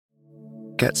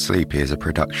Get Sleepy is a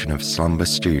production of Slumber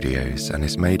Studios and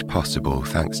is made possible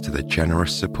thanks to the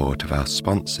generous support of our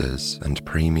sponsors and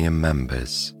premium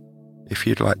members. If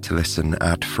you'd like to listen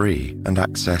ad-free and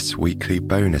access weekly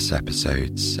bonus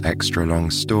episodes, extra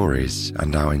long stories,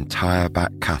 and our entire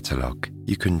back catalogue,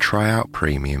 you can try out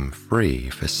Premium free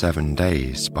for 7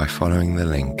 days by following the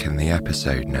link in the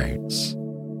episode notes.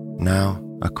 Now,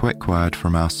 a quick word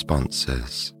from our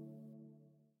sponsors.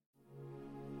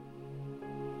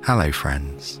 Hello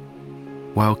friends,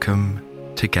 welcome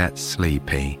to Get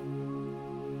Sleepy,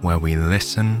 where we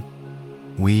listen,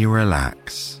 we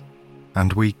relax,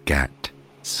 and we get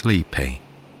sleepy.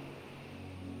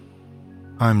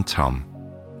 I'm Tom,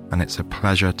 and it's a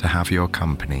pleasure to have your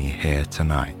company here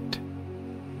tonight.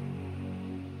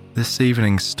 This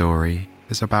evening's story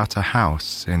is about a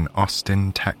house in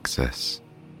Austin, Texas,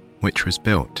 which was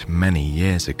built many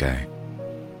years ago.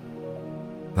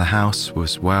 The house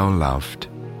was well loved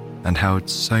and held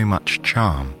so much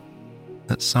charm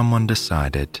that someone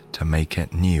decided to make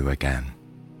it new again.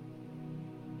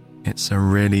 It's a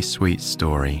really sweet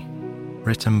story,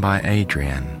 written by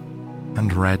Adrienne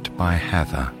and read by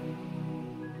Heather.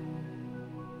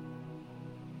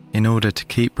 In order to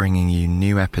keep bringing you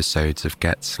new episodes of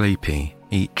Get Sleepy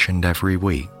each and every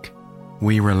week,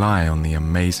 we rely on the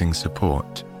amazing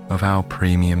support of our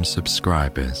premium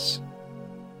subscribers.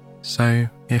 So,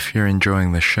 if you're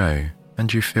enjoying the show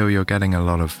and you feel you're getting a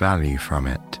lot of value from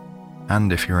it,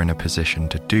 and if you're in a position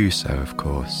to do so, of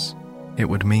course, it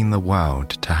would mean the world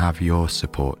to have your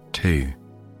support too.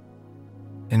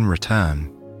 In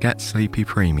return, Get Sleepy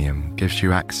Premium gives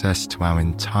you access to our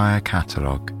entire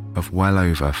catalogue of well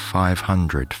over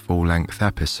 500 full-length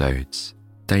episodes,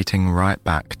 dating right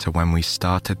back to when we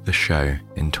started the show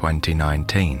in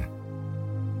 2019.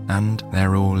 And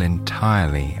they're all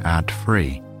entirely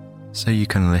ad-free, so you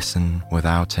can listen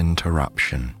without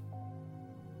interruption.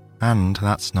 And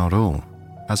that's not all.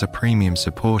 As a premium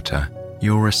supporter,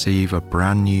 you'll receive a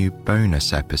brand new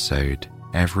bonus episode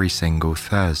every single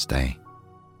Thursday.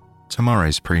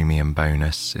 Tomorrow's premium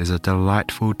bonus is a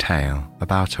delightful tale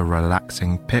about a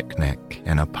relaxing picnic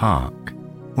in a park,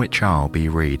 which I'll be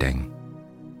reading.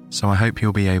 So I hope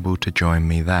you'll be able to join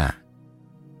me there.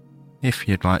 If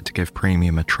you'd like to give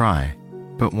premium a try,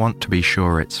 but want to be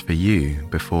sure it's for you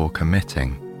before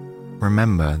committing,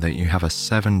 remember that you have a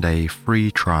 7-day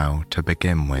free trial to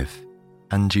begin with,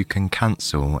 and you can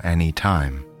cancel any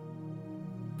time.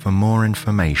 For more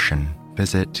information,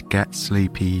 visit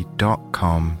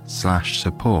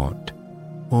getsleepy.com/support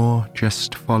or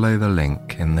just follow the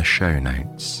link in the show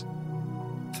notes.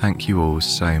 Thank you all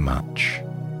so much.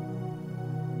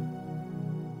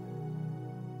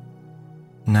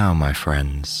 Now, my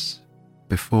friends,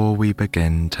 before we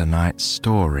begin tonight's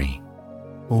story,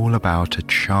 all about a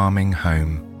charming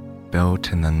home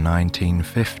built in the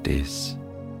 1950s,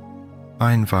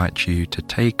 I invite you to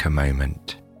take a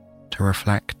moment to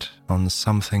reflect on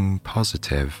something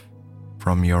positive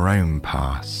from your own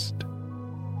past.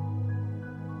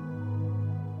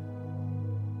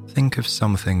 Think of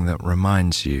something that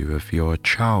reminds you of your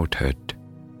childhood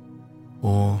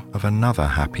or of another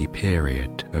happy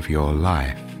period of your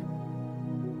life.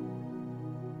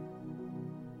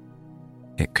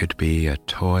 It could be a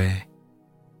toy,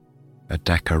 a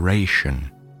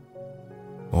decoration,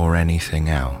 or anything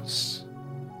else.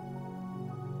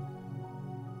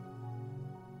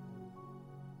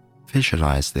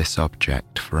 Visualize this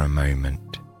object for a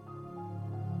moment.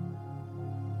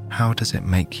 How does it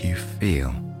make you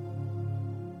feel?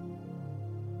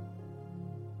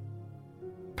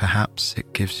 Perhaps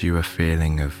it gives you a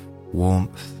feeling of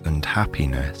warmth and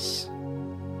happiness,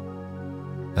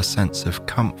 a sense of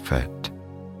comfort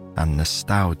and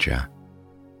nostalgia.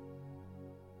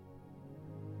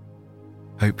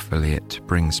 Hopefully it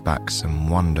brings back some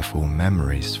wonderful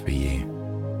memories for you.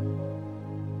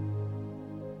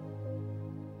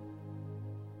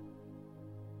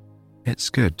 It's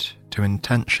good to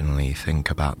intentionally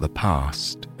think about the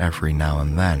past every now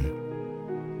and then,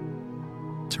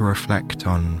 to reflect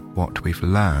on what we've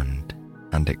learned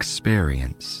and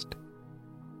experienced.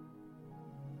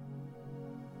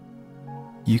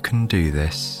 You can do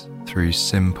this through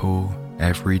simple,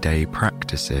 everyday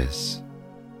practices.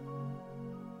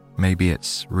 Maybe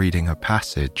it's reading a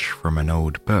passage from an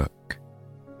old book,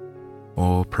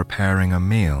 or preparing a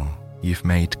meal you've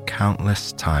made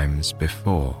countless times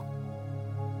before.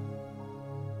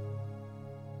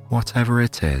 Whatever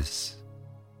it is,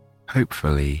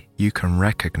 hopefully you can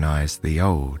recognize the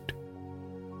old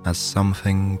as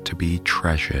something to be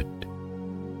treasured.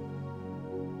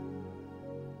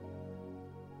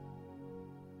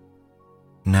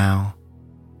 Now,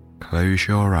 close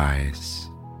your eyes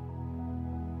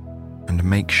and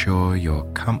make sure you're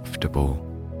comfortable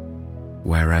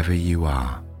wherever you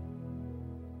are.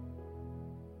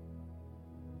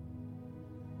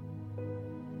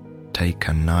 Take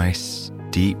a nice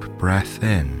deep breath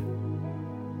in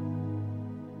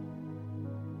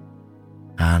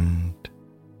and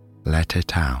let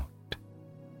it out.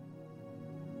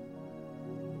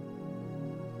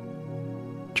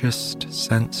 Just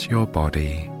sense your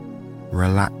body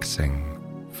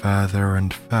relaxing further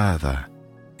and further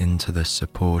into the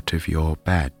support of your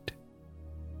bed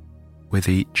with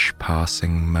each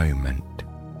passing moment.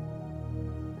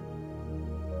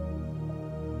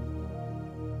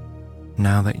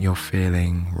 Now that you're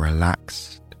feeling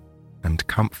relaxed and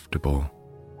comfortable,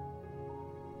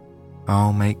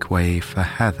 I'll make way for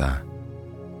Heather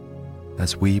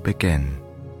as we begin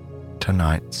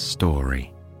tonight's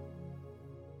story.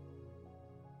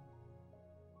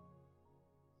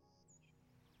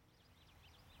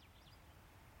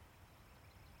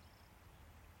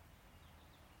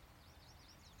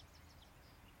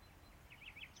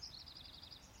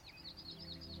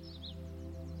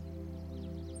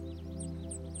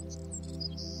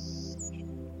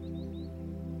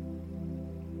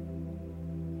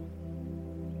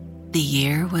 The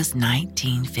year was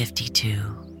 1952,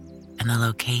 and the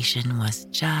location was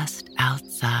just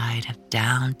outside of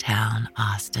downtown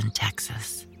Austin,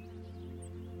 Texas.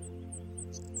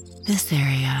 This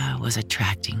area was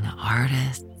attracting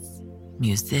artists,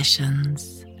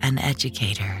 musicians, and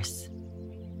educators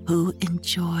who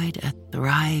enjoyed a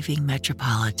thriving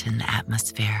metropolitan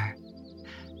atmosphere,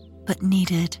 but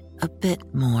needed a bit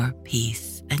more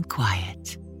peace and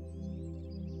quiet.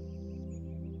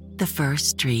 The first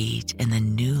street in the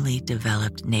newly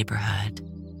developed neighborhood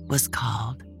was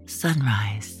called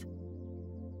Sunrise.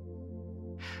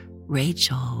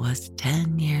 Rachel was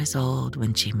 10 years old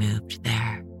when she moved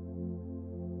there.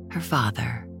 Her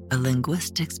father, a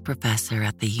linguistics professor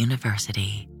at the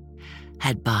university,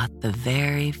 had bought the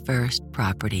very first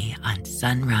property on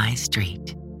Sunrise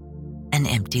Street, an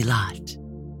empty lot.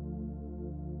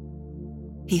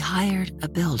 He hired a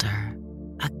builder,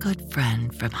 a good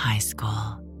friend from high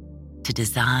school, to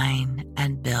design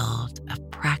and build a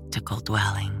practical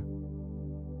dwelling.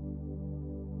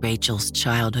 Rachel's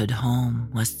childhood home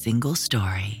was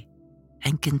single-story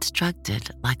and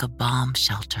constructed like a bomb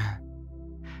shelter.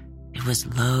 It was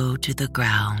low to the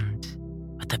ground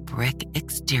with a brick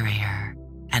exterior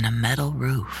and a metal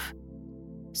roof,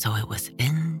 so it was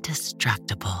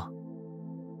indestructible.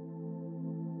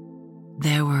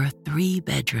 There were 3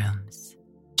 bedrooms,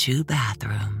 2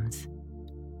 bathrooms,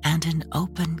 and an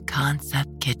open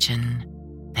concept kitchen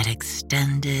that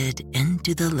extended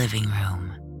into the living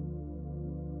room.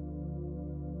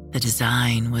 The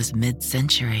design was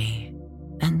mid-century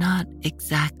and not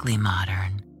exactly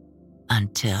modern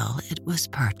until it was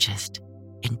purchased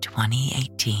in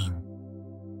 2018.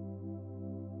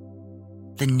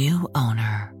 The new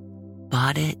owner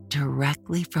bought it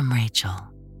directly from Rachel,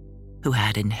 who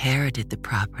had inherited the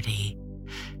property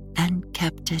and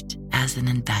kept it as an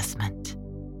investment.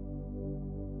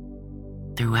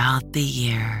 Throughout the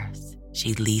years,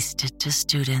 she leased it to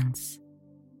students,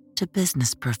 to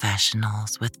business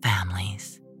professionals with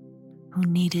families who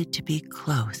needed to be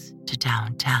close to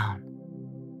downtown.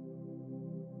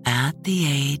 At the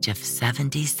age of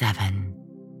 77,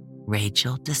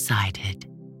 Rachel decided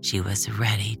she was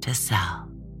ready to sell.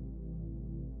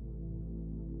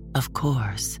 Of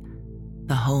course,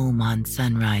 the home on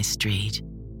Sunrise Street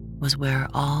was where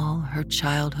all her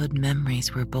childhood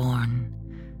memories were born,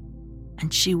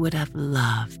 and she would have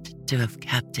loved to have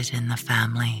kept it in the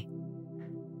family,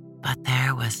 but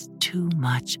there was too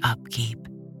much upkeep.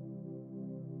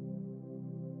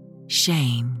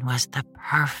 Shane was the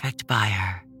perfect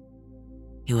buyer.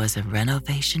 He was a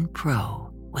renovation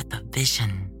pro with a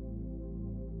vision.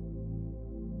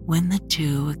 When the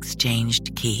two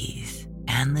exchanged keys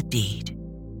and the deed,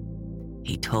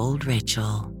 he told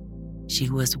Rachel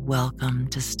she was welcome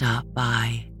to stop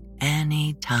by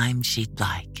any time she'd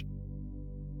like.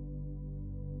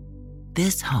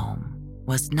 This home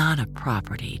was not a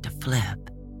property to flip,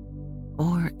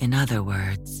 or in other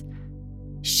words,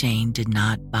 Shane did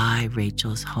not buy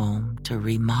Rachel's home to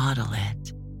remodel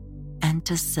it and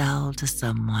to sell to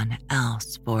someone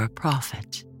else for a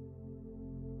profit.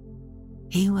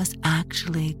 He was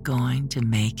actually going to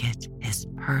make it his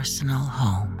personal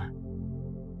home.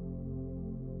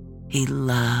 He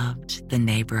loved the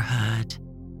neighborhood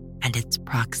and its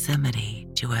proximity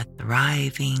to a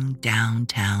thriving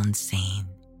downtown scene.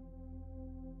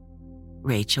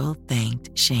 Rachel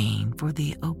thanked Shane for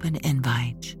the open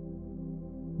invite,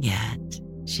 yet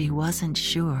she wasn't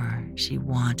sure she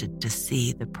wanted to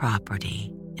see the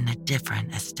property in a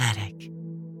different aesthetic.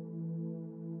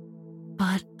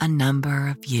 But a number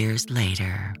of years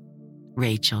later,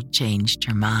 Rachel changed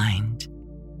her mind.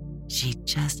 She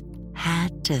just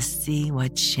had to see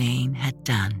what Shane had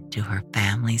done to her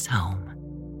family's home.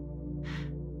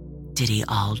 Did he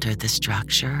alter the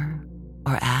structure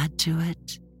or add to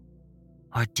it?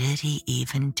 Or did he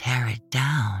even tear it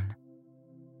down?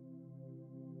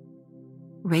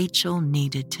 Rachel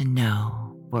needed to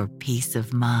know for peace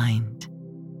of mind.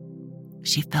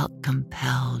 She felt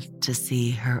compelled to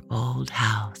see her old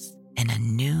house in a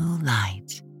new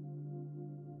light.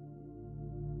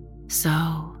 So,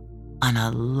 on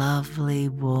a lovely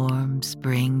warm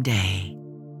spring day,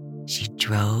 she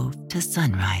drove to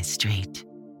Sunrise Street.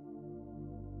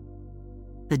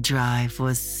 The drive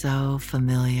was so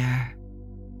familiar,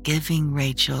 giving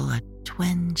Rachel a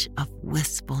twinge of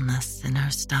wistfulness in her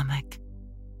stomach.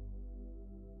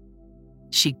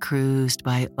 She cruised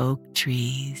by oak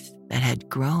trees that had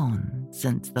grown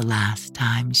since the last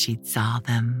time she'd saw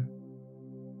them.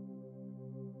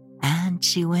 And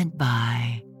she went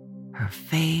by her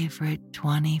favorite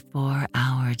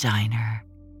 24-hour diner,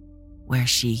 where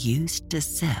she used to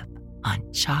sip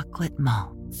on chocolate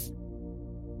malts.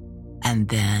 And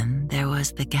then there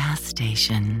was the gas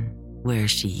station, where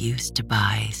she used to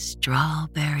buy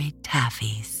strawberry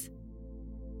taffies.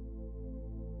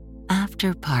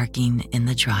 After parking in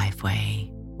the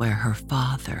driveway where her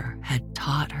father had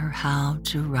taught her how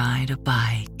to ride a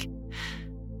bike,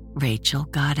 Rachel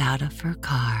got out of her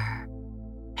car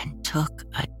and took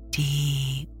a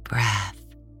deep breath.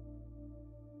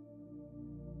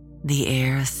 The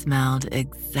air smelled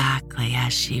exactly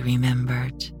as she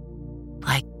remembered,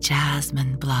 like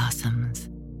jasmine blossoms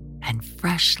and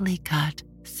freshly cut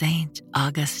St.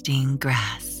 Augustine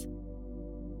grass.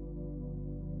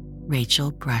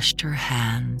 Rachel brushed her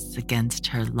hands against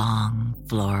her long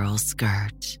floral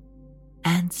skirt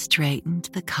and straightened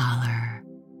the collar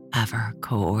of her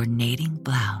coordinating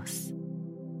blouse.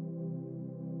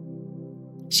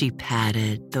 She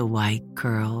patted the white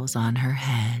curls on her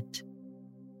head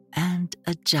and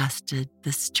adjusted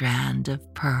the strand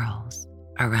of pearls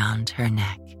around her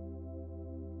neck.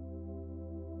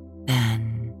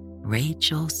 Then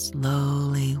Rachel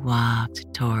slowly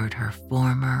walked toward her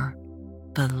former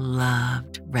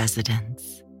beloved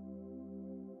residence.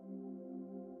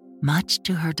 Much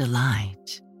to her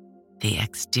delight, the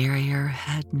exterior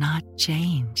had not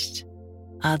changed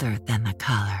other than the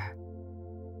color.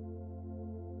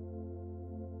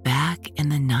 Back in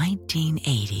the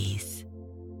 1980s,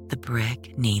 the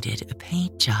brick needed a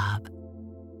paint job,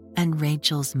 and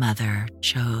Rachel's mother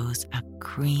chose a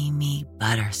creamy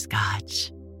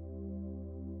butterscotch.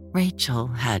 Rachel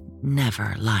had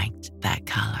never liked that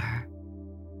color.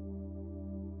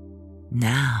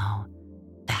 Now,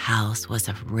 the house was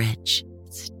a rich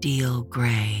steel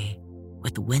gray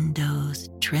with windows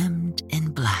trimmed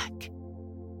in black.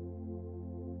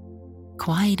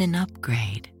 Quite an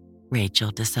upgrade, Rachel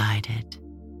decided.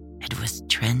 It was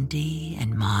trendy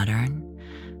and modern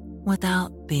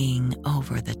without being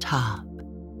over the top.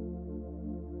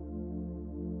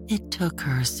 It took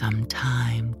her some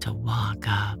time to walk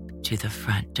up to the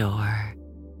front door.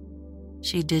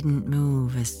 She didn't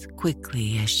move as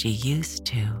quickly as she used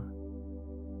to,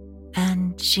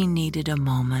 and she needed a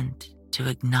moment to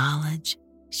acknowledge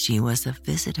she was a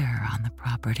visitor on the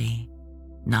property,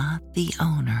 not the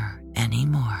owner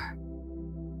anymore.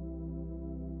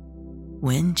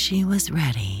 When she was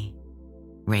ready,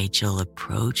 Rachel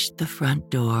approached the front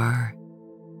door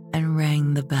and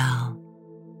rang the bell.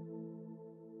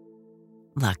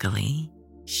 Luckily,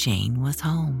 Shane was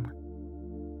home.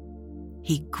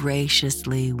 He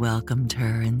graciously welcomed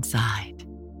her inside.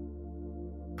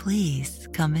 "Please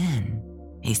come in,"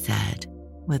 he said,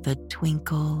 with a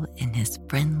twinkle in his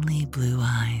friendly blue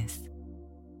eyes.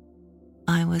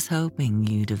 "I was hoping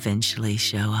you'd eventually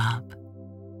show up.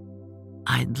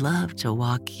 I'd love to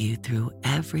walk you through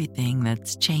everything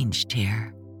that's changed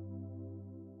here."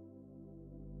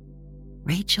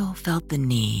 Rachel felt the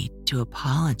need to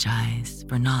apologize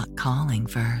for not calling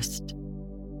first.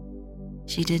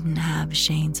 She didn't have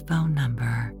Shane's phone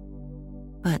number,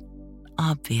 but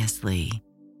obviously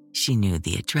she knew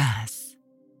the address.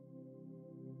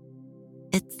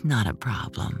 "It's not a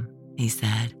problem," he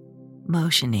said,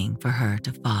 motioning for her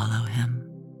to follow him.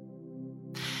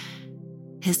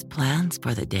 His plans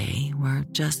for the day were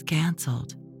just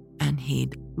canceled, and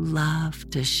he'd love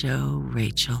to show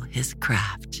Rachel his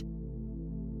craft.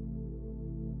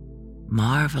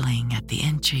 Marveling at the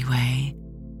entryway,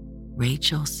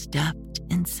 Rachel stepped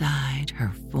inside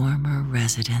her former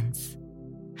residence.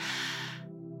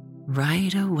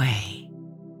 Right away,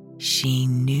 She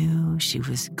knew she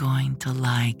was going to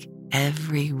like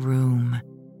every room,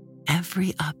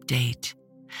 every update,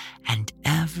 and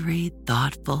every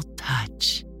thoughtful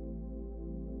touch.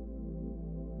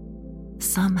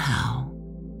 Somehow,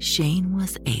 Shane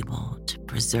was able to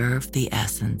preserve the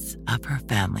essence of her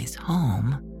family's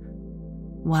home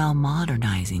while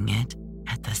modernizing it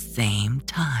at the same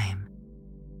time.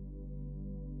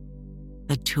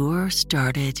 The tour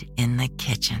started in the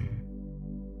kitchen.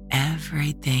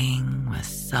 Everything was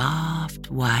soft,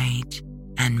 white,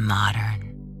 and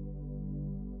modern.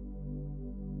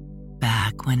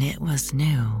 Back when it was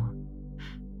new,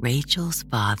 Rachel's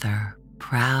father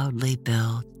proudly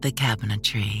built the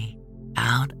cabinetry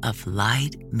out of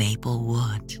light maple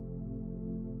wood.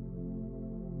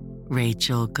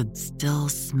 Rachel could still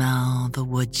smell the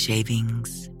wood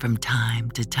shavings from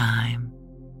time to time.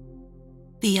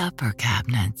 The upper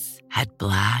cabinets had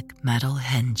black metal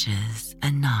hinges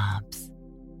and knobs,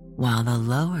 while the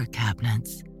lower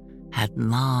cabinets had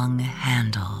long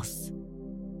handles.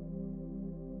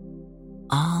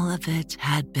 All of it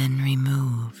had been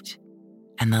removed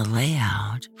and the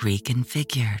layout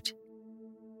reconfigured.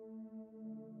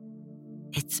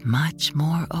 It's much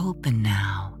more open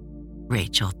now,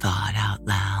 Rachel thought out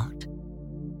loud.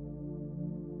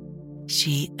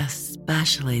 She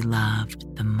especially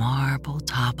loved the marble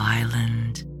top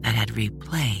island that had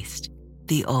replaced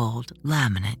the old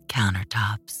laminate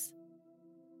countertops.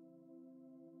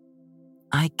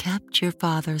 "I kept your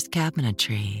father's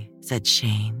cabinetry," said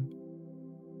Shane.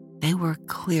 They were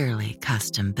clearly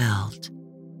custom built,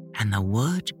 and the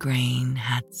wood grain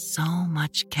had so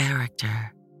much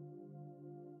character.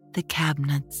 The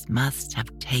cabinets must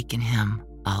have taken him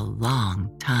a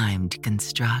long time to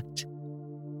construct.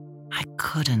 I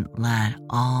couldn't let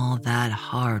all that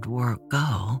hard work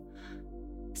go,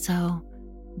 so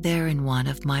they're in one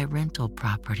of my rental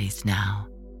properties now.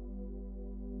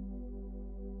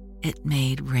 It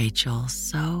made Rachel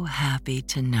so happy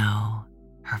to know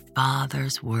her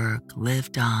father's work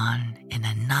lived on in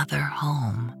another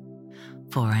home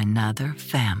for another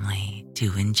family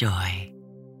to enjoy.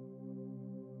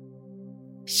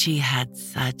 She had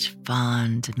such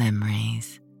fond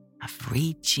memories of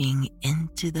reaching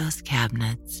into those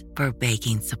cabinets for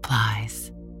baking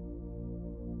supplies.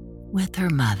 With her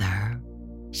mother,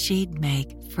 she'd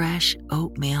make fresh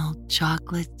oatmeal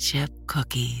chocolate chip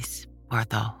cookies for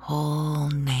the whole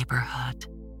neighborhood.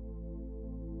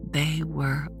 They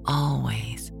were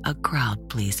always a crowd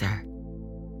pleaser.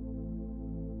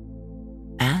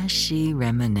 As she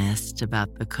reminisced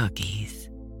about the cookies,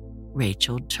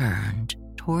 Rachel turned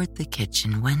toward the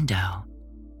kitchen window.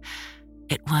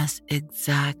 It was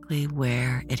exactly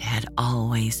where it had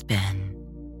always been,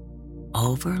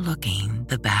 overlooking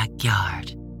the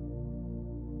backyard.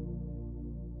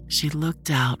 She looked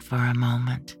out for a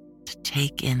moment to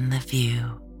take in the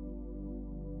view.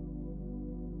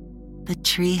 "The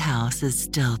treehouse is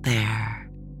still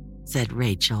there," said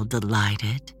Rachel,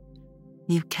 delighted.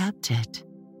 "You kept it."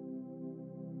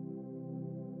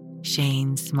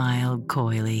 Shane smiled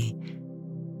coyly.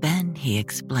 Then he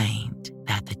explained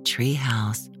that the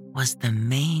treehouse was the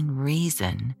main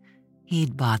reason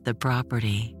he'd bought the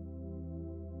property.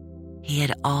 He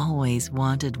had always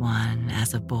wanted one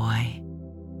as a boy.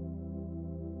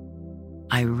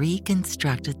 "I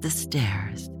reconstructed the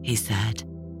stairs," he said.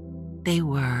 "They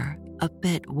were a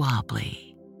bit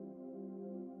wobbly."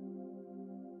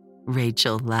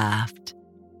 Rachel laughed.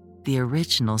 The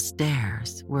original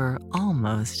stairs were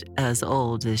almost as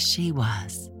old as she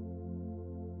was.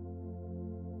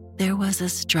 There was a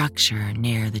structure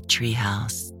near the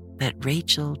treehouse that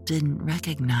Rachel didn't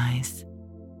recognize.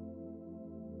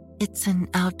 "It's an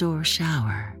outdoor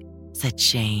shower," said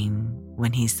Shane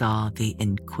when he saw the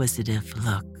inquisitive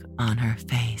look on her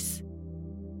face.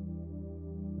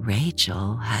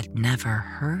 Rachel had never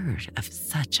heard of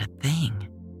such a thing.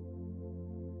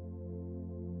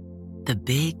 "The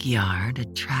big yard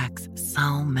attracts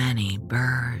so many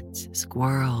birds,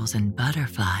 squirrels, and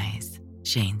butterflies,"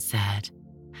 Shane said.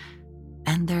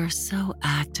 "And they're so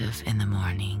active in the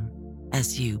morning,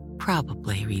 as you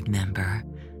probably remember.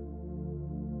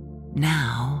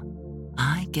 Now,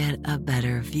 I get a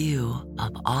better view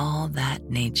of all that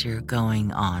nature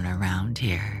going on around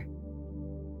here."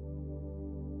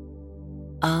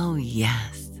 "Oh,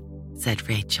 yes," said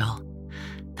Rachel.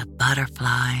 "The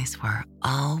butterflies were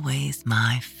always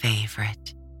my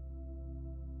favorite."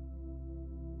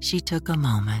 She took a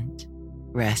moment,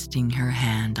 resting her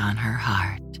hand on her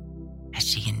heart as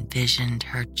she envisioned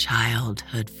her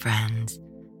childhood friends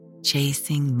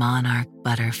chasing monarch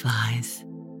butterflies.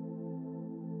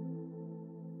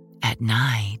 At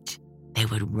night, they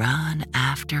would run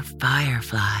after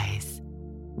fireflies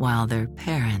while their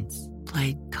parents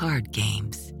played card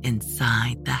games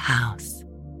inside the house.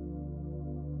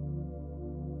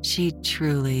 She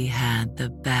truly had the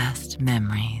best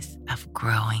memories of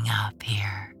growing up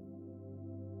here.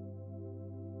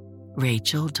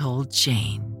 Rachel told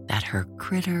Shane that her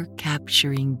critter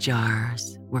capturing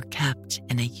jars were kept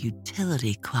in a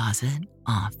utility closet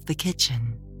off the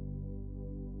kitchen.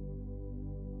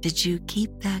 "Did you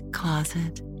keep that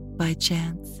closet by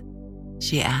chance?"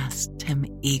 she asked him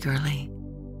eagerly.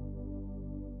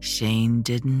 Shane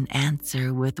didn't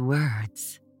answer with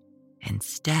words.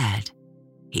 Instead,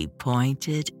 he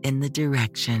pointed in the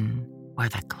direction where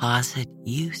the closet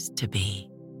used to be.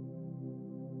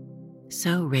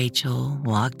 So Rachel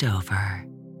walked over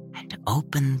and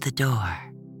opened the door.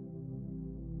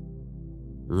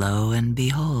 Lo and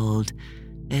behold,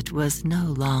 it was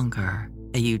no longer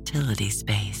a utility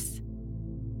space.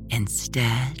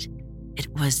 Instead, it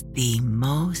was the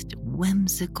most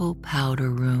whimsical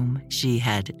powder room she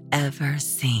had ever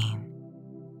seen.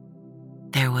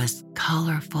 There was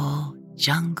colorful,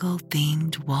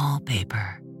 jungle-themed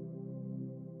wallpaper.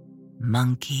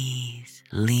 Monkeys,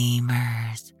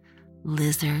 lemurs,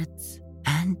 lizards,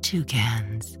 and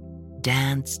toucans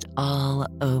danced all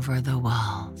over the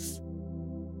walls.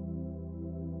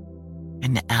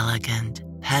 An elegant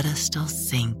pedestal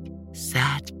sink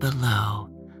sat below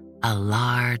a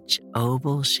large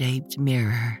oval-shaped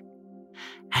mirror,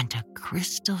 and a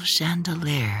crystal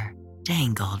chandelier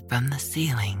dangled from the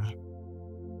ceiling.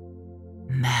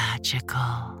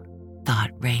 Magical,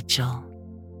 thought Rachel.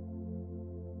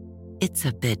 "It's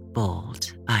a bit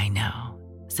bold, I know,"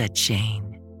 said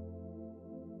Shane.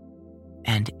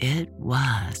 And it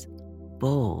was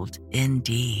bold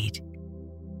indeed,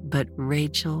 but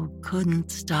Rachel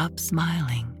couldn't stop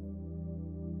smiling.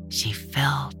 She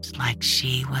felt like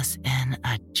she was in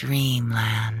a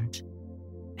dreamland,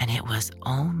 and it was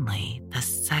only the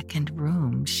second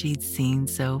room she'd seen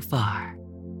so far.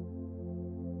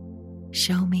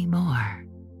 "Show me more,"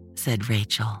 said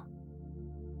Rachel.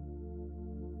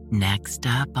 Next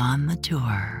up on the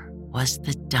tour was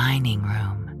the dining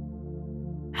room.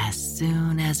 As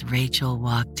soon as Rachel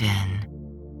walked in,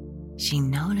 she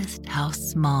noticed how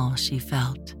small she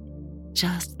felt,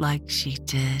 just like she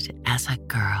did as a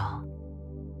girl.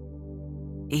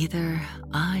 "Either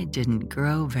I didn't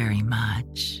grow very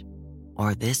much,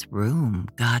 or this room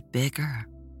got bigger,"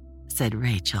 said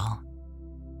Rachel.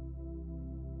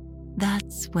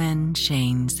 That's when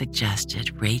Shane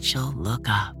suggested Rachel look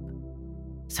up.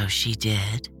 So she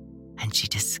did, and she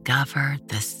discovered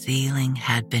the ceiling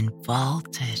had been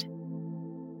vaulted.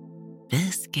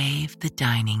 This gave the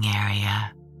dining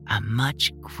area a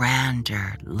much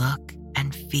grander look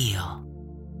and feel.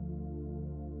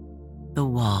 The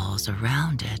walls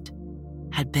around it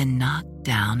had been knocked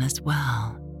down as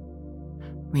well,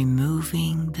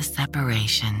 removing the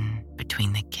separation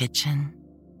between the kitchen,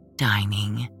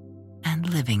 dining,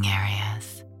 and living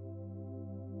areas.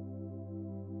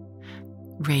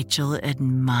 Rachel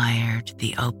admired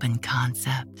the open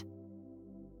concept.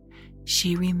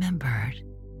 She remembered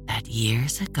that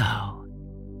years ago,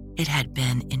 it had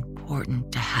been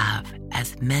important to have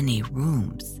as many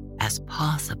rooms as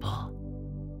possible.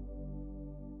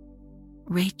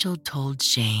 Rachel told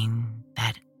Shane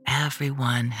that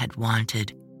everyone had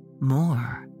wanted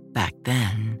more back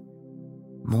then,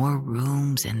 more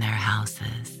rooms in their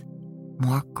houses,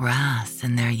 more grass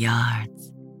in their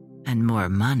yards, and more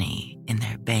money in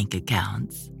their bank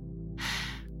accounts.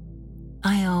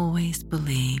 "I always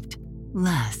believed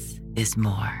less is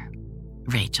more,"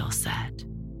 Rachel said.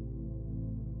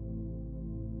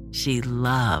 She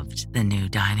loved the new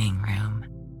dining room.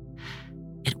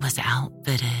 It was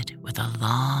outfitted with a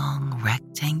long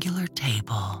rectangular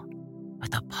table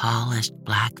with a polished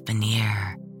black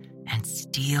veneer and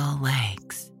steel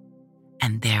legs,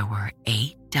 and there were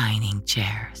 8 dining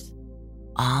chairs,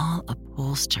 all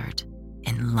upholstered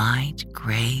in light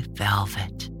gray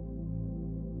velvet.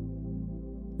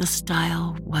 The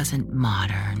style wasn't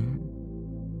modern,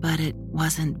 but it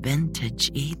wasn't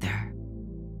vintage either.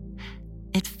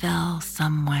 It fell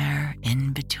somewhere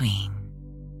in between.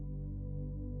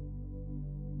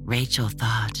 Rachel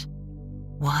thought,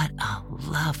 what a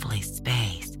lovely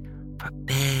space for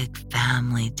big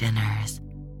family dinners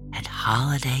and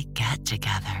holiday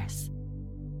get-togethers.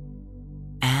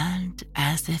 And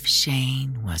as if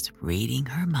Shane was reading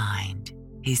her mind,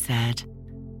 he said,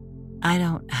 "I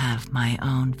don't have my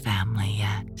own family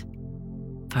yet.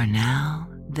 For now,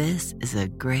 this is a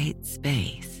great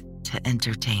space to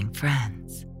entertain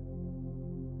friends.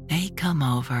 They come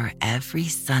over every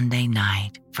Sunday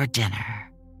night for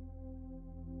dinner."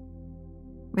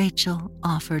 Rachel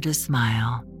offered a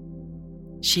smile.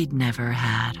 She'd never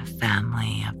had a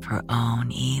family of her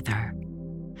own either.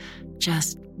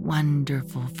 Just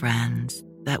wonderful friends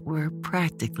that were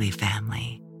practically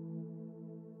family.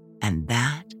 And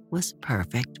that was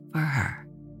perfect for her.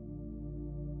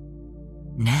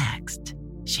 Next,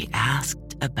 she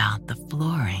asked about the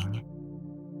flooring.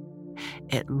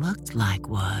 It looked like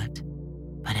wood,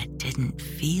 but it didn't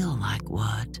feel like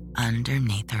wood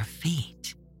underneath her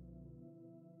feet.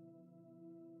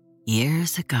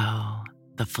 Years ago,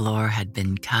 the floor had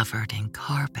been covered in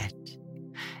carpet.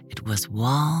 It was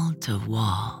wall to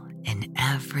wall in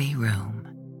every room.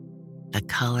 The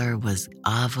color was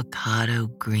avocado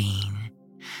green.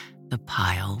 The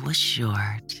pile was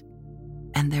short,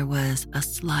 and there was a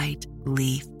slight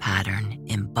leaf pattern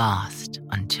embossed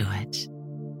onto it.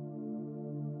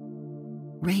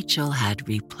 Rachel had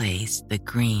replaced the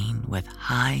green with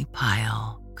high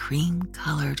pile,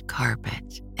 cream-colored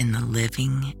carpet in the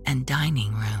living and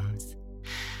dining rooms,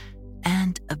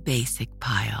 and a basic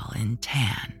pile in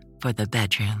tan for the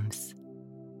bedrooms.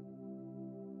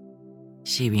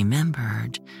 She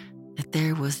remembered that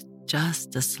there was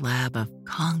just a slab of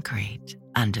concrete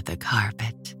under the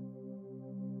carpet.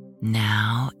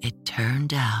 Now it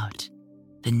turned out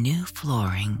the new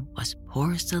flooring was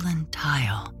porcelain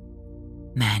tile,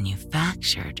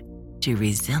 manufactured to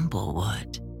resemble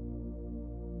wood.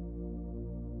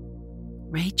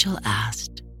 Rachel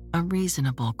asked a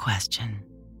reasonable question.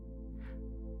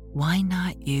 Why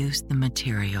not use the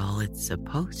material it's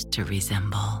supposed to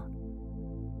resemble?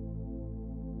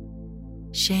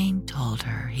 Shane told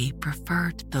her he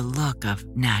preferred the look of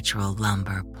natural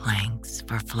lumber planks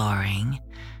for flooring,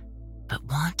 but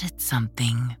wanted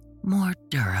something more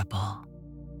durable.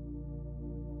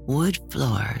 Wood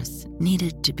floors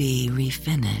needed to be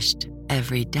refinished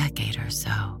every decade or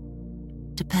so,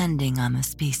 depending on the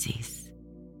species.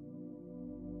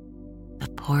 The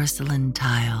porcelain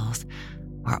tiles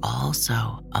were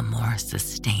also a more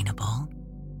sustainable,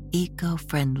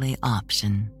 eco-friendly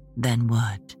option than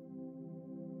wood.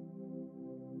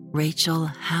 Rachel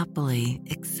happily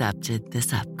accepted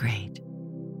this upgrade.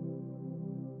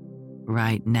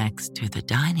 Right next to the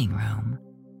dining room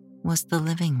was the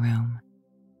living room.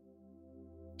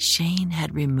 Shane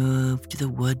had removed the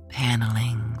wood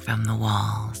paneling from the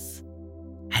walls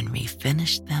and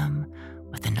refinished them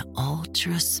with an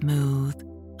ultra-smooth,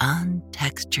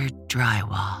 untextured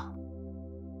drywall.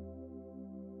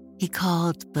 He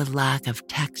called the lack of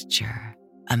texture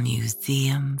a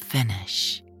museum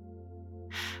finish.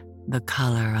 The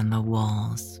color on the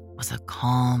walls was a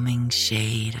calming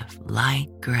shade of light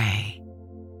gray,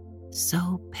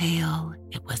 so pale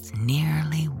it was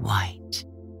nearly white.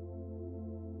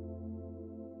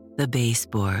 The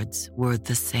baseboards were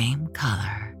the same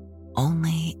color,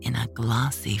 only in a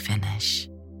glossy finish.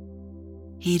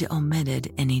 He'd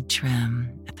omitted any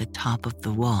trim at the top of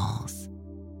the walls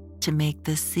to make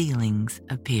the ceilings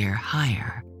appear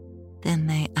higher than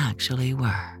they actually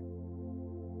were.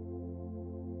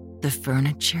 The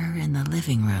furniture in the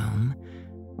living room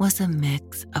was a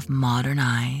mix of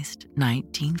modernized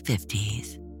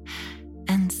 1950s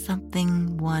and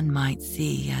something one might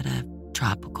see at a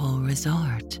tropical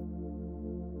resort.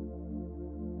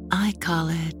 I call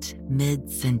it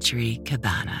mid-century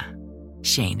cabana,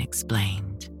 Shane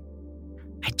explained.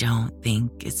 I don't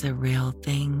think it's a real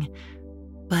thing,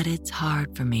 but it's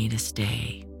hard for me to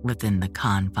stay within the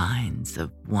confines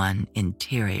of one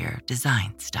interior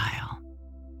design style.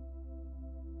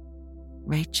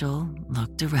 Rachel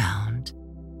looked around,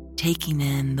 taking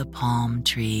in the palm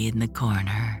tree in the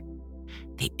corner,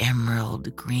 the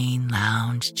emerald green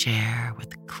lounge chair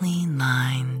with clean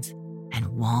lines and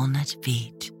walnut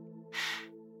feet,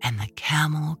 and the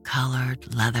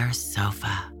camel-colored leather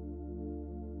sofa.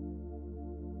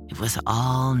 It was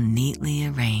all neatly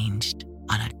arranged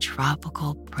on a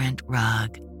tropical print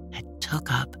rug that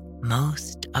took up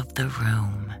most of the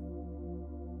room.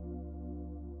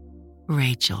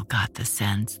 Rachel got the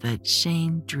sense that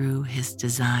Shane drew his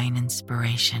design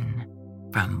inspiration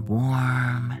from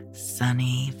warm,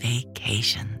 sunny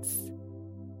vacations.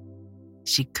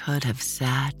 She could have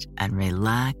sat and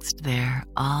relaxed there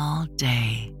all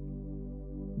day,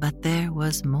 but there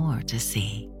was more to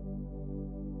see.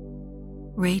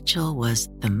 Rachel was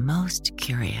the most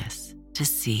curious to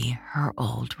see her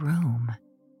old room.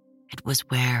 It was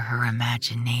where her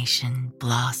imagination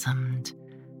blossomed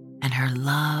and her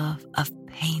love of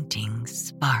painting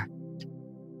sparked.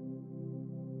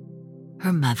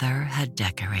 Her mother had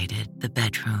decorated the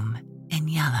bedroom in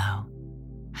yellow.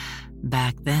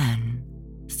 Back then,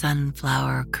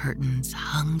 sunflower curtains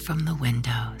hung from the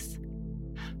windows.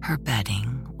 Her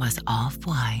bedding was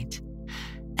off-white,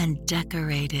 and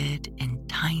decorated in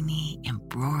tiny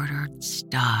embroidered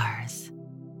stars,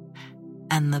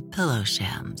 and the pillow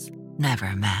shams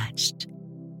never matched.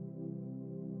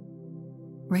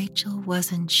 Rachel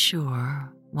wasn't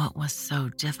sure what was so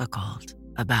difficult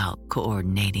about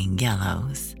coordinating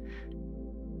yellows.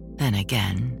 Then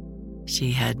again,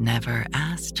 she had never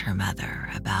asked her mother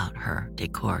about her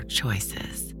decor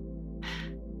choices.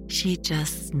 She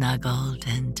just snuggled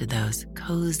into those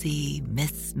cozy,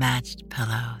 mismatched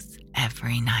pillows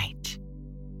every night.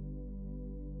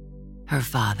 Her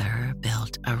father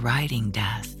built a writing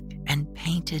desk and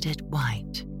painted it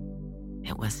white.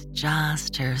 It was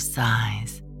just her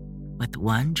size, with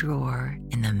one drawer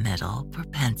in the middle for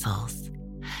pencils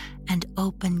and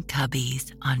open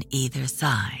cubbies on either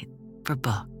side for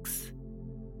books.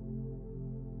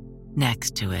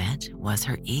 Next to it was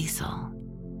her easel.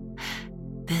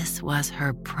 This was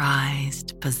her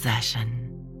prized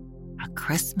possession, a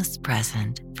Christmas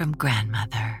present from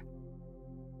grandmother.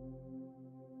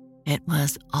 It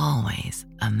was always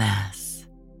a mess,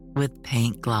 with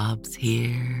paint globs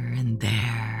here and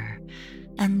there,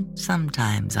 and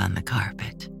sometimes on the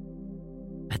carpet.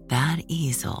 But that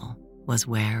easel was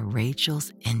where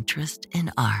Rachel's interest in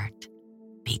art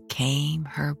became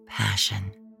her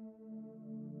passion.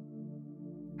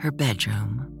 Her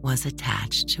bedroom was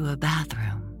attached to a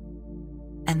bathroom,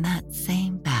 and that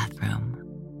same bathroom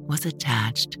was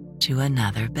attached to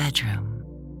another bedroom.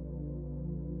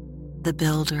 The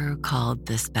builder called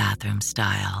this bathroom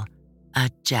style a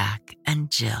Jack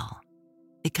and Jill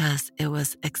because it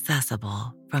was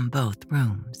accessible from both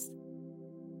rooms.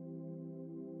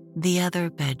 The other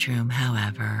bedroom,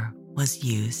 however, was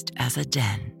used as a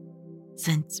den,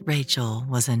 since Rachel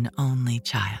was an only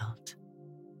child.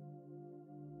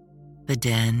 The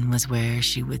den was where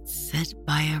she would sit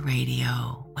by a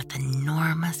radio with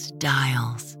enormous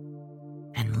dials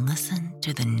and listen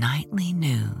to the nightly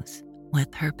news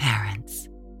with her parents.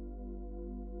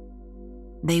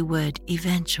 They would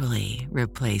eventually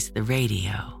replace the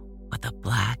radio with a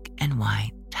black and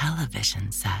white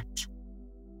television set.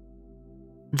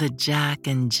 The Jack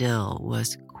and Jill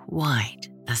was quite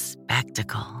the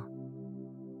spectacle.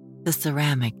 The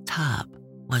ceramic tub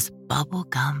was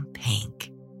bubblegum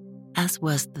pink, as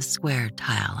was the square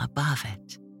tile above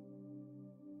it.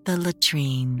 The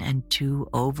latrine and two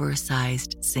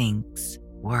oversized sinks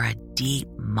were a deep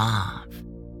mauve.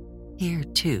 Here,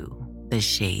 too, the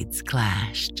shades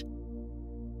clashed.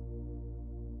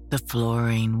 The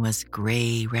flooring was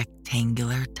gray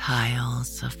rectangular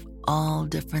tiles of all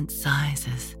different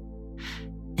sizes,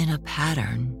 in a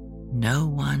pattern no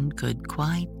one could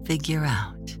quite figure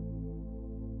out.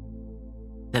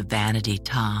 The vanity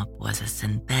top was a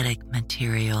synthetic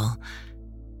material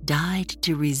dyed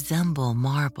to resemble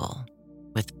marble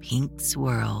with pink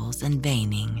swirls and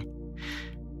veining.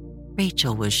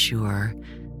 Rachel was sure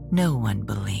no one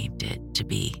believed it to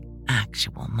be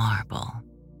actual marble.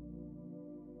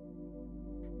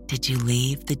 "Did you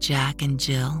leave the Jack and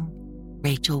Jill?"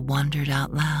 Rachel wondered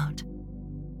out loud.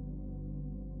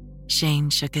 Shane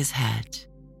shook his head.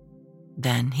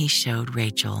 Then he showed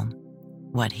Rachel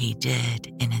what he did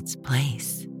in its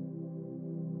place.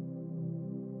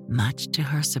 Much to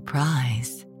her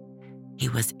surprise, he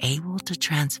was able to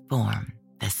transform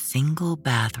the single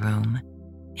bathroom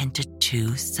into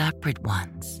two separate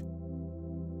ones.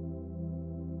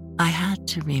 "I had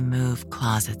to remove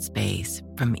closet space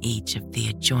from each of the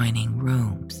adjoining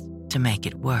rooms to make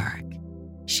it work,"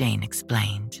 Shane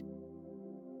explained.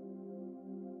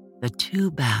 The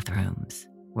two bathrooms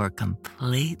were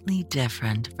completely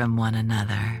different from one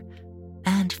another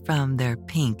and from their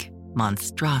pink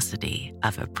monstrosity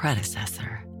of a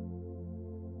predecessor.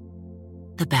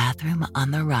 The bathroom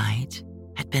on the right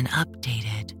had been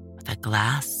updated with a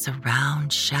glass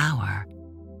surround shower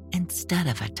instead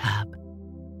of a tub.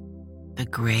 The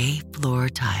gray floor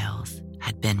tiles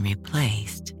had been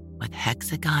replaced with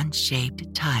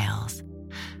hexagon-shaped tiles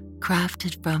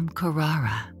crafted from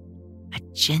Carrara, a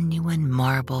genuine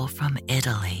marble from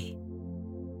Italy.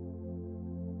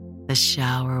 The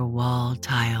shower wall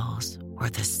tiles were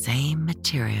the same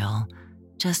material,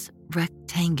 just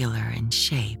rectangular in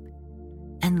shape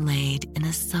and laid in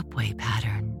a subway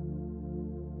pattern.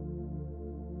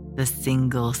 The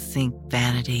single sink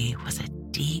vanity was a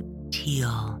deep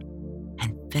teal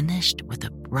and finished with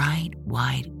a bright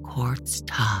white quartz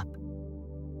top.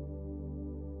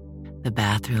 The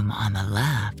bathroom on the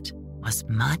left was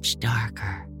much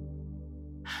darker.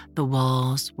 The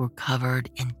walls were covered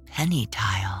in penny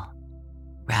tile,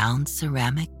 round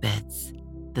ceramic bits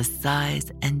the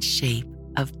size and shape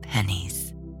of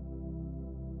pennies.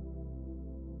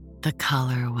 The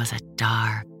color was a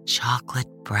dark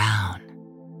chocolate brown,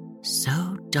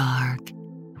 so dark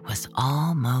it was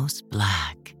almost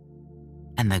black,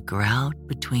 and the grout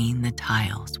between the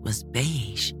tiles was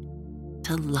beige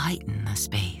to lighten the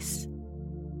space.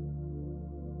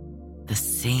 The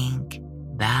sink,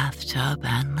 bathtub,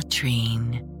 and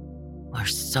latrine were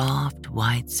soft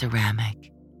white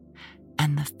ceramic,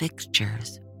 and the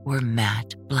fixtures were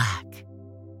matte black.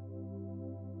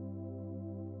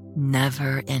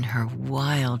 Never in her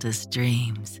wildest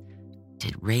dreams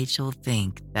did Rachel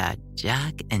think that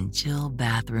Jack and Jill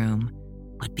bathroom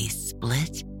would be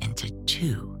split into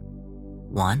two,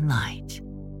 one light,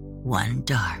 one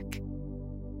dark.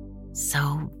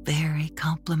 So very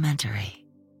complimentary,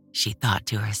 she thought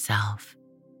to herself.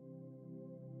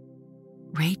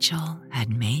 Rachel had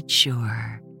made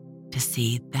sure to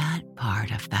see that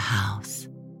part of the house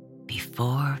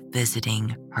before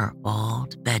visiting her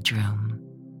old bedroom.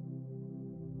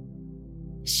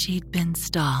 She'd been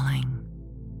stalling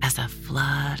as a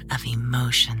flood of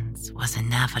emotions was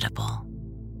inevitable.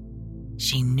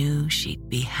 She knew she'd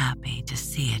be happy to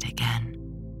see it again,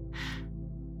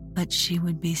 but she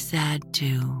would be sad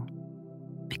too,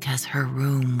 because her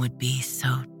room would be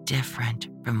so different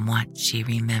from what she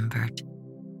remembered.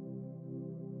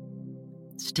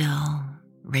 Still,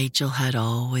 Rachel had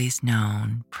always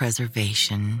known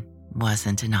preservation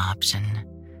wasn't an option.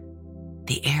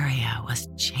 The area was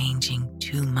changing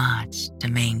too much to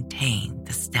maintain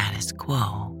the status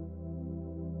quo.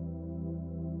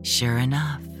 Sure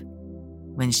enough,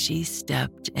 when she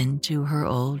stepped into her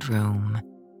old room,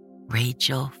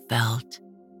 Rachel felt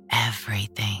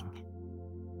everything.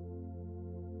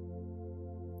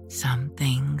 Some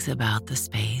things about the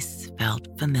space felt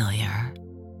familiar,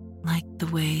 like the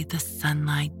way the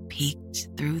sunlight peeked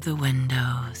through the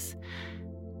windows,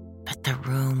 but the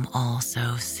room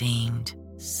also seemed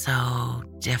so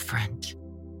different.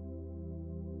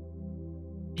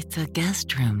 "It's a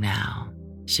guest room now,"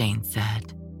 Shane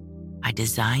said. "I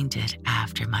designed it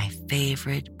after my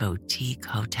favorite boutique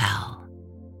hotel."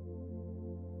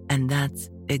 And that's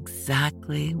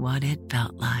exactly what it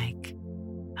felt like,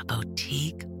 a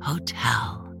boutique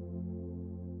hotel.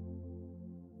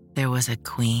 There was a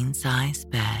queen-size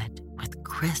bed with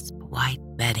crisp white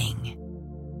bedding,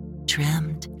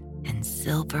 trimmed in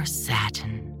silver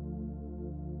satin.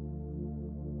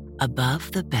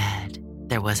 Above the bed,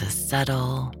 there was a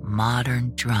subtle,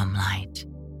 modern drum light.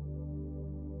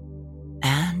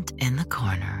 And in the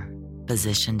corner,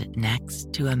 positioned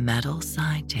next to a metal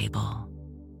side table,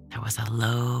 there was a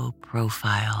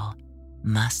low-profile,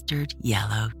 mustard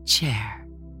yellow chair.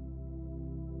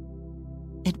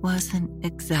 It wasn't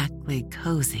exactly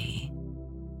cozy,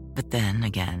 but then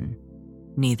again,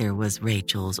 neither was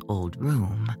Rachel's old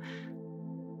room.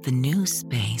 The new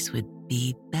space would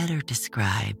be better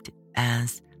described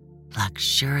as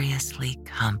luxuriously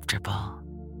comfortable.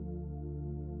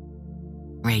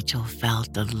 Rachel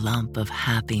felt a lump of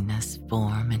happiness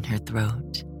form in her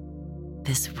throat.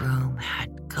 This room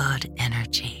had good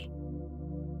energy.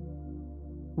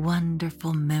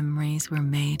 Wonderful memories were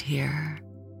made here,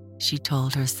 she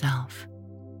told herself.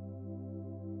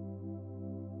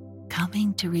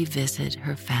 Coming to revisit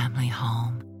her family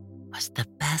home was the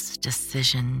best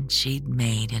decision she'd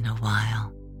made in a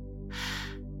while.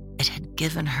 It had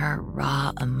given her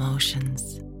raw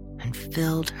emotions and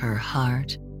filled her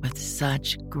heart with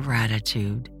such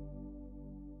gratitude.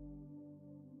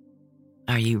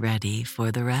 "Are you ready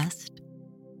for the rest?"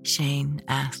 Shane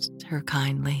asked her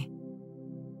kindly.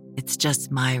 "It's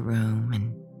just my room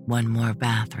and one more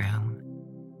bathroom."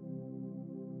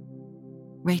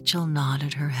 Rachel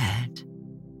nodded her head,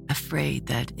 afraid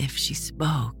that if she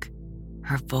spoke,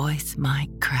 her voice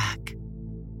might crack.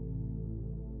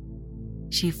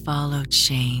 She followed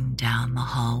Shane down the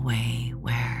hallway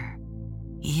where,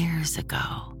 years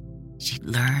ago, she'd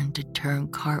learned to turn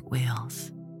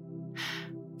cartwheels.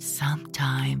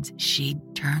 Sometimes she'd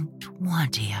turn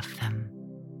 20 of them,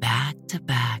 back to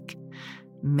back,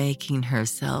 making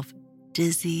herself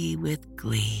dizzy with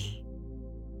glee.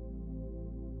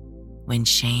 When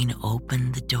Shane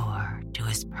opened the door to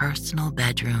his personal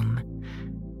bedroom,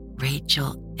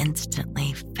 Rachel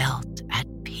instantly felt at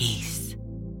peace.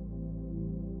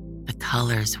 The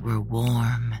colors were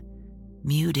warm,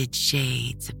 muted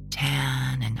shades of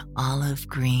tan and olive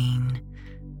green,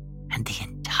 and the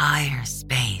entire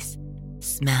space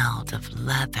smelled of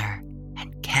leather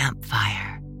and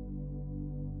campfire.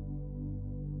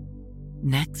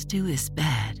 Next to his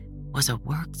bed was a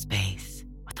workspace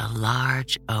with a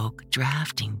large oak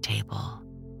drafting table.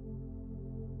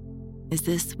 "Is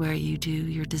this where you do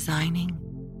your designing?"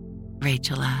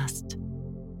 Rachel asked.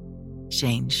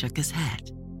 Shane shook his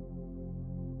head.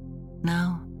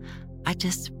 "No, I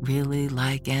just really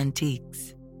like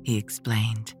antiques, he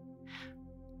explained.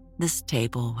 This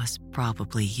table was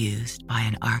probably used by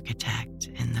an architect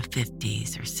in the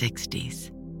 50s or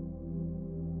 60s.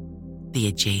 The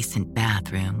adjacent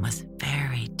bathroom was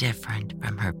very different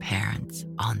from her parents'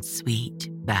 ensuite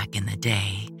back in the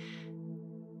day.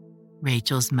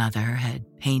 Rachel's mother had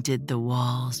painted the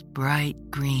walls bright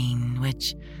green,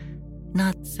 which,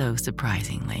 not so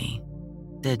surprisingly,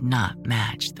 did not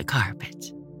match the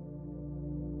carpet.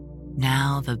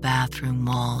 Now the bathroom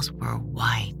walls were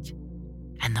white,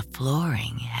 and the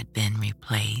flooring had been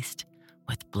replaced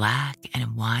with black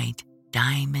and white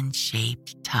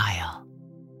diamond-shaped tile.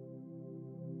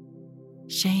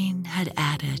 Shane had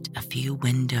added a few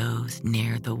windows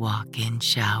near the walk-in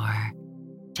shower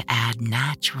to add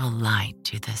natural light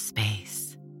to the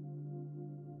space.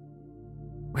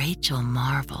 Rachel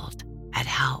marveled at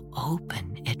how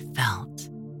open it felt.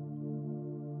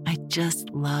 I just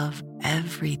love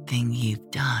everything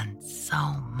you've done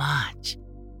so much,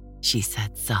 she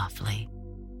said softly.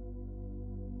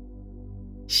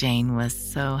 Shane was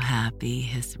so happy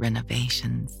his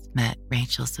renovations met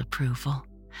Rachel's approval.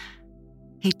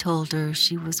 He told her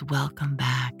she was welcome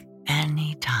back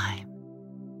anytime.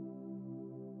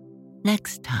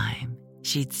 Next time,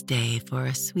 she'd stay for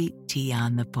a sweet tea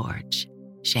on the porch,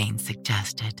 Shane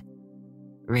suggested.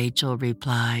 Rachel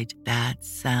replied that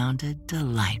sounded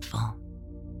delightful.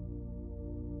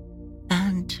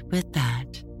 And with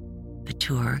that, the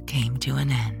tour came to an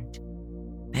end.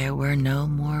 There were no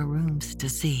more rooms to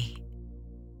see.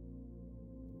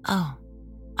 "Oh,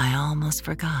 I almost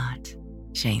forgot,"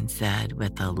 Shane said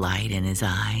with a light in his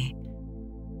eye.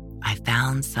 "I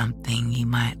found something you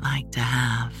might like to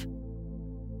have."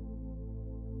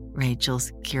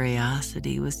 Rachel's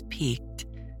curiosity was piqued.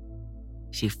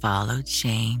 She followed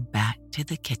Shane back to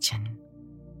the kitchen.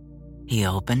 He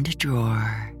opened a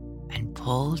drawer and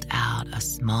pulled out a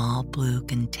small blue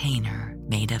container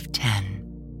made of tin.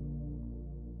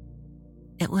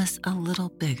 It was a little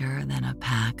bigger than a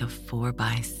pack of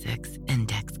 4x6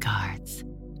 index cards,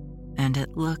 and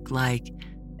it looked like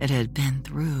it had been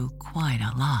through quite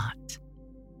a lot.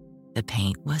 The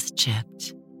paint was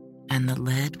chipped, and the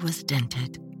lid was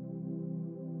dented.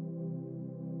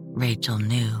 Rachel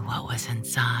knew what was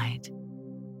inside.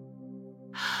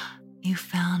 "You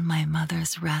found my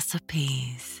mother's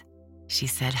recipes," she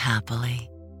said happily.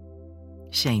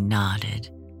 Shane nodded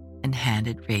and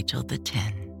handed Rachel the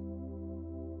tin.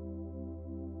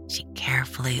 She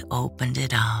carefully opened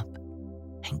it up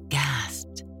and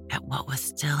gasped at what was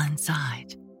still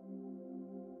inside.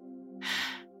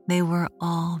 They were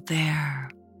all there,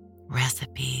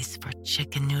 recipes for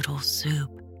chicken noodle soup,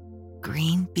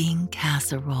 green bean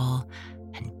casserole,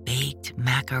 and baked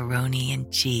macaroni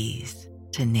and cheese,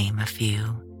 to name a few.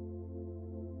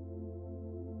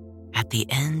 At the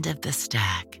end of the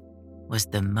stack was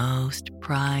the most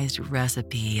prized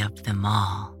recipe of them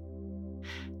all.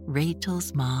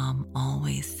 Rachel's mom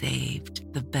always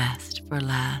saved the best for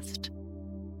last.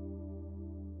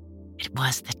 It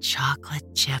was the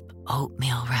chocolate chip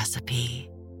oatmeal recipe.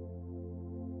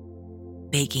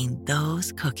 Baking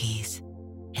those cookies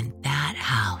in that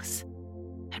house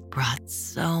had brought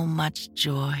so much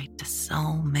joy to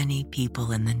so many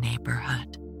people in the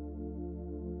neighborhood.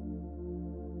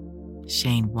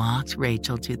 Shane walked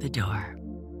Rachel to the door,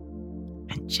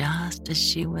 and just as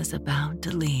she was about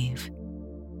to leave,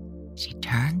 she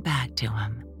turned back to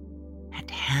him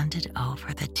and handed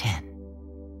over the tin.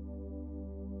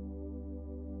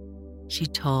 She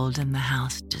told him the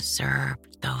house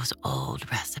deserved those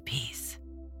old recipes.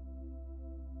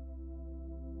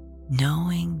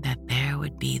 Knowing that there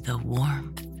would be the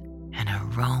warmth and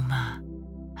aroma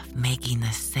of making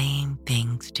the same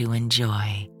things to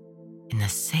enjoy in the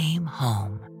same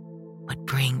home would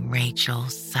bring Rachel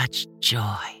such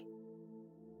joy.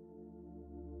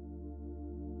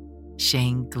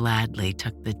 Shane gladly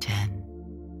took the tin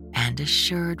and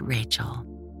assured Rachel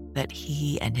that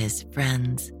he and his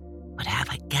friends would have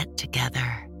a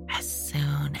get-together as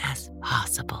soon as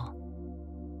possible.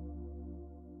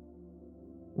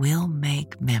 "We'll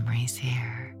make memories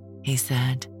here," he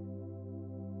said.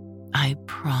 "I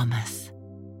promise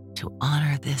to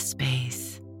honor this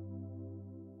space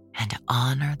and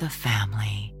honor the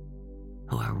family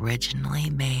who originally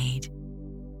made